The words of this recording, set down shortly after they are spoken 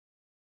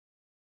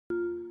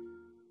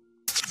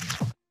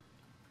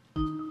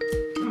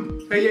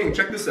Hey Ying,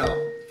 check this out.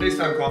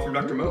 FaceTime call from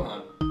Dr.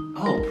 Mohan.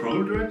 Oh,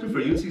 program director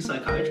for UNC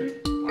Psychiatry?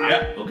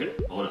 Yeah. Okay,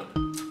 hold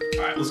on.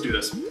 Alright, let's do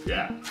this.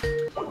 Yeah.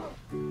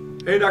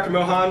 Hey Dr.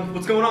 Mohan,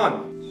 what's going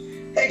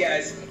on? Hey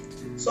guys.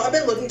 So I've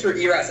been looking through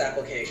ERAS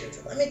applications,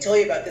 and let me tell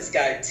you about this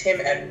guy,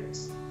 Tim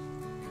Edwards.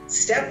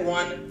 Step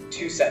 1,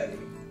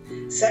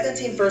 270.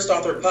 17 first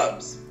author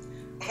pubs.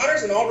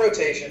 Honors in all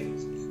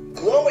rotations.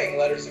 Glowing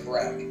letters of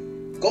rec.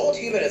 Gold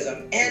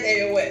humanism and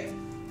AOA.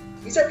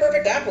 He's our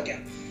perfect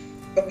applicant.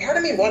 But part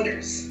of me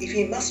wonders if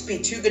he must be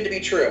too good to be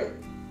true.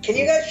 Can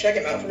you guys check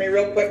him out for me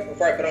real quick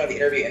before I put him on the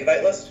interview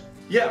invite list?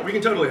 Yeah, we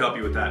can totally help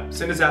you with that.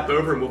 Send his app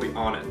over and we'll be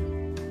on it.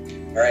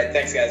 Alright,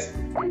 thanks guys.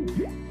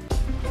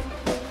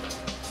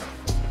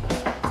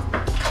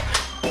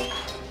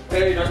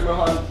 Hey Dr.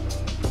 Mohan.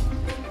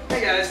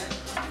 Hey guys.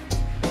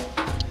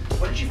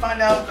 What did you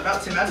find out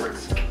about Tim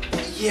Edwards?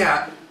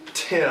 Yeah,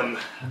 Tim.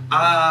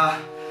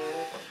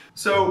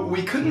 So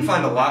we couldn't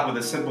find a lot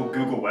with a simple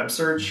Google web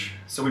search,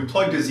 so we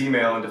plugged his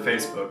email into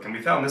Facebook and we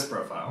found this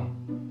profile.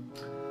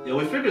 Yeah,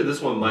 we figured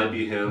this one might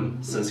be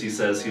him since he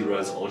says he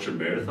runs ultra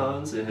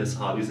marathons in his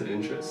hobbies and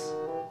interests.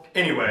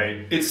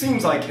 Anyway, it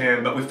seems like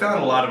him, but we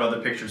found a lot of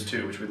other pictures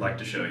too, which we'd like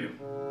to show you.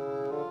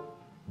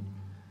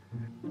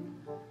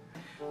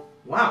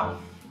 Wow.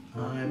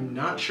 I'm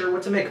not sure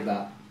what to make of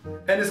that.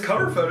 And his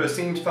cover photo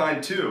seemed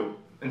fine too,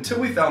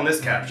 until we found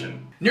this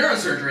caption.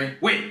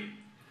 Neurosurgery? Wait,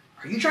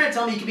 are you trying to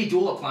tell me you could be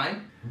dual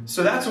applying?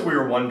 So that's what we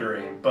were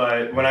wondering,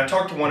 but when I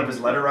talked to one of his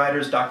letter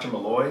writers, Dr.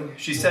 Malloy,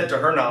 she said to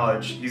her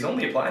knowledge, he's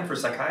only applying for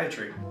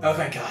psychiatry. Oh,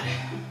 thank God.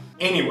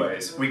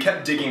 Anyways, we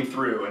kept digging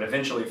through and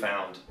eventually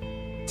found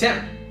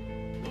Tim.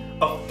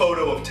 a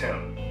photo of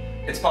Tim.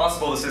 It's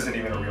possible this isn't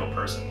even a real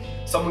person.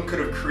 Someone could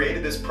have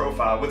created this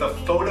profile with a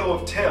photo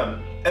of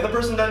Tim, and the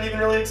person doesn't even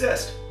really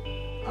exist.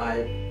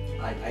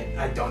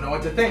 I don't know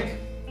what to think.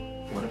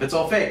 What if it's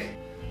all fake?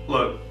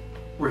 Look,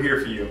 we're here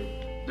for you.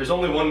 There's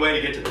only one way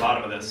to get to the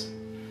bottom of this.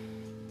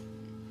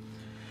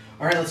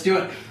 All right, let's do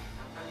it.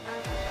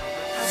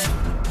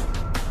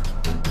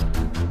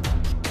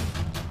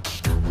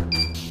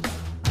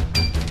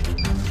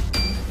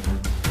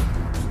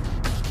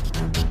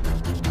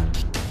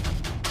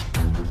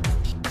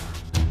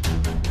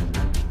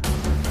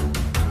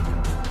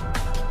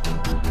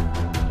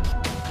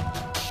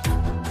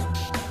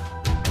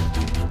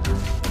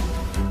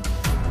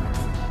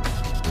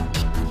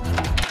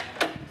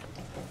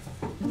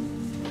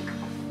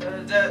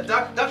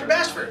 Dr.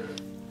 Bashford.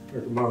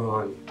 Dr.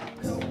 Mohan,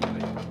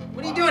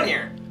 What are you doing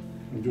here?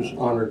 I'm just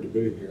honored to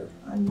be here.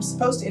 I'm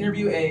supposed to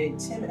interview a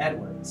Tim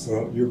Edwards.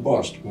 Well, you're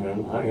bust,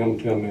 man. I am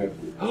Tim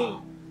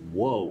Edwards.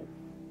 Whoa.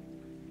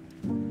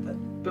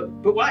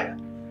 But why?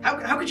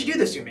 How could you do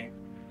this to me?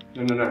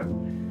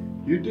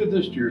 No. You did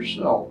this to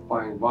yourself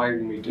by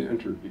inviting me to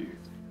interview.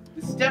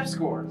 The step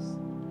scores,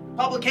 the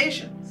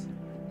publications,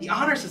 the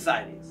honor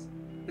societies,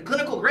 the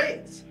clinical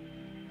grades.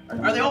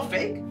 Are they all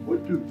fake?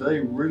 What do they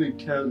really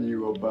tell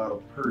you about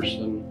a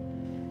person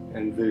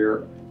and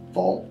their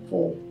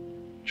thoughtful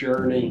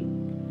journey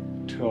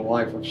to a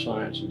life of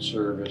science and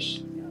service?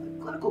 The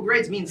clinical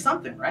grades mean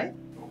something, right?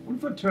 What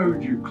if I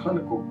told you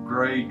clinical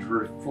grades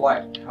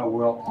reflect how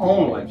well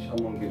only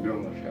someone can do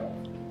on the shelf?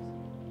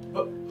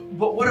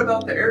 But what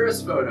about the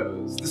Eris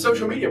photos, the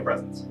social media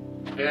presence?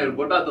 And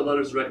what about the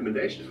letters of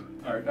recommendation?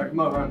 All right, Dr.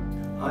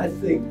 Mohan. I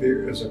think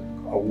there is a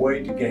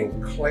way to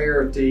gain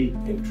clarity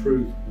and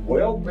truth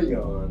well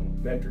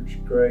beyond metrics,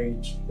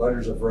 grades,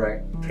 letters of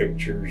rank,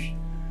 pictures,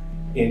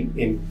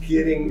 in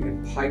getting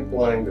and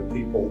pipelining the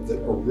people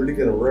that are really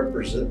going to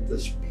represent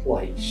this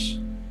place.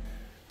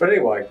 But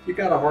anyway, you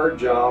got a hard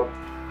job.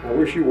 I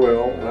wish you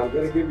well, and I'm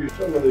going to give you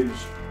some of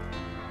these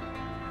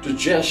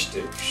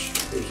digestives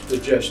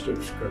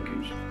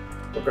cookies,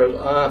 because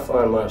I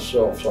find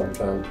myself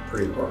sometimes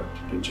pretty hard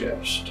to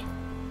digest.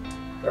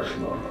 Dr.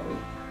 Mohan.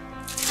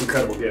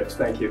 Incredible gifts,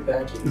 thank you.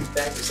 Thank you.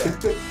 Thank you, sir.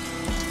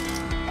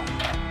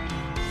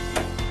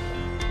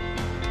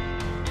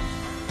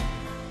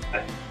 I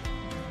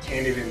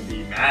can't even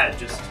be mad,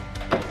 just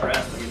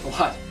impressed. I mean, a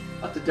lot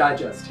to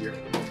digest here.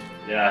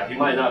 Yeah, he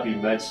might not be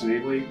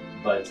Schneebly,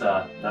 but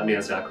that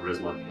man's got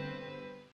charisma.